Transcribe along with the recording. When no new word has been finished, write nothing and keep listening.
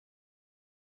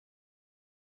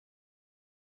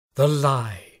The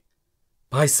Lie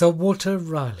by Sir Walter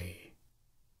Raleigh.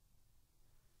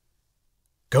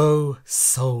 Go,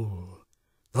 soul,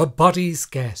 the body's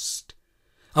guest,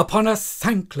 upon a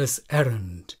thankless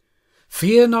errand.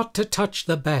 Fear not to touch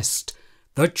the best,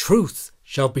 the truth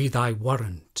shall be thy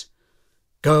warrant.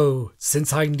 Go,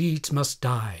 since I needs must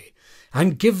die,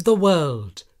 and give the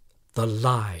world the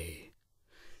lie.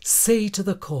 Say to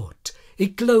the court,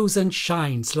 it glows and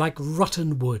shines like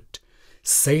rotten wood.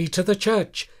 Say to the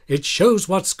church, it shows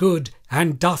what's good,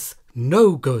 and doth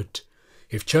no good.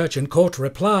 If church and court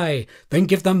reply, then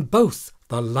give them both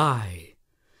the lie.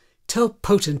 Tell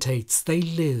potentates they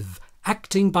live,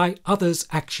 acting by others'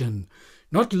 action,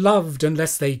 not loved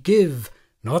unless they give,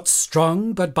 not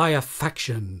strong but by a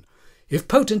faction. If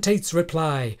potentates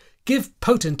reply, give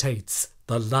potentates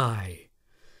the lie.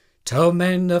 Tell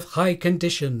men of high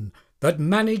condition that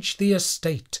manage the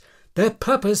estate, their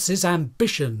purpose is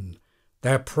ambition,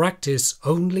 their practice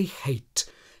only hate,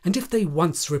 and if they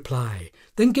once reply,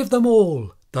 then give them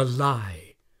all the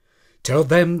lie. Tell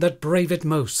them that brave it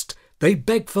most, they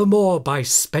beg for more by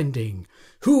spending,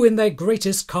 who in their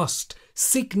greatest cost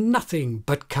seek nothing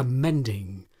but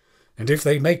commending, and if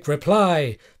they make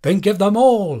reply, then give them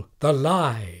all the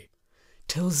lie.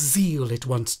 Tell zeal it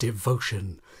wants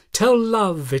devotion, tell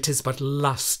love it is but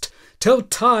lust, tell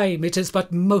time it is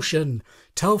but motion,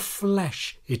 tell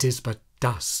flesh it is but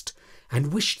dust,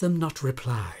 and wish them not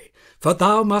reply, for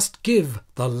thou must give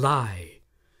the lie.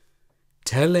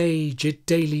 Tell age it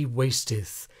daily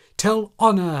wasteth, tell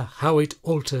honour how it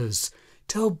alters,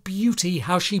 tell beauty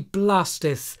how she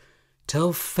blasteth,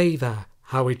 tell favour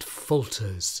how it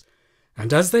falters,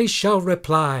 and as they shall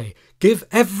reply, give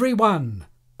every one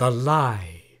the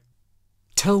lie.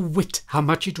 Tell wit how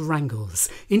much it wrangles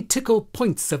in tickle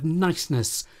points of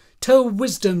niceness, tell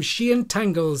wisdom she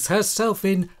entangles herself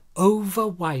in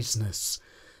over-wiseness,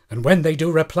 and when they do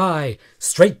reply,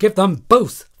 straight give them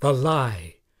both the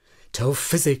lie. Tell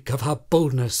physic of her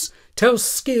boldness, tell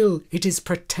skill it is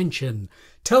pretension,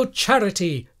 tell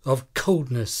charity of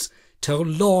coldness, tell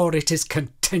law it is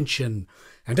contention,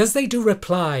 and as they do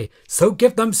reply, so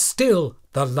give them still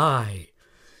the lie.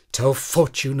 Tell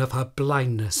fortune of her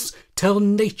blindness, tell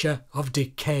nature of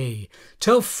decay,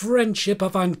 tell friendship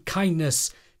of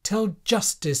unkindness, tell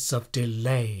justice of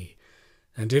delay,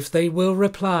 and if they will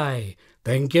reply,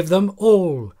 then give them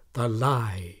all the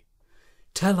lie.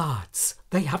 Tell arts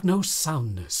they have no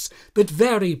soundness, but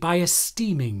vary by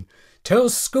esteeming, tell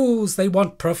schools they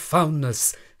want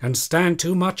profoundness, and stand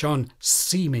too much on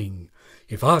seeming.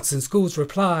 If arts and schools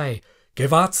reply,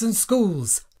 give arts and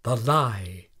schools the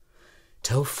lie.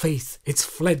 Tell faith it's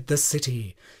fled the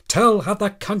city, tell how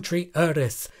the country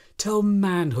erreth, tell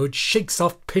manhood shakes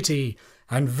off pity,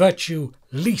 and virtue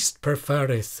least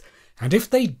preferreth, and if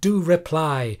they do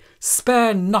reply,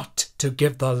 spare not to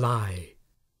give the lie.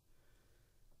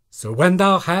 So when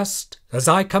thou hast, as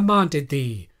I commanded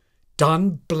thee,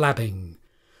 done blabbing,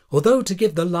 although to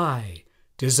give the lie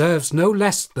deserves no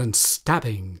less than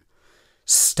stabbing,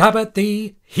 stab at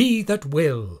thee he that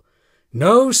will,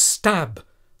 no stab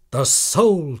the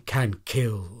soul can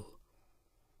kill.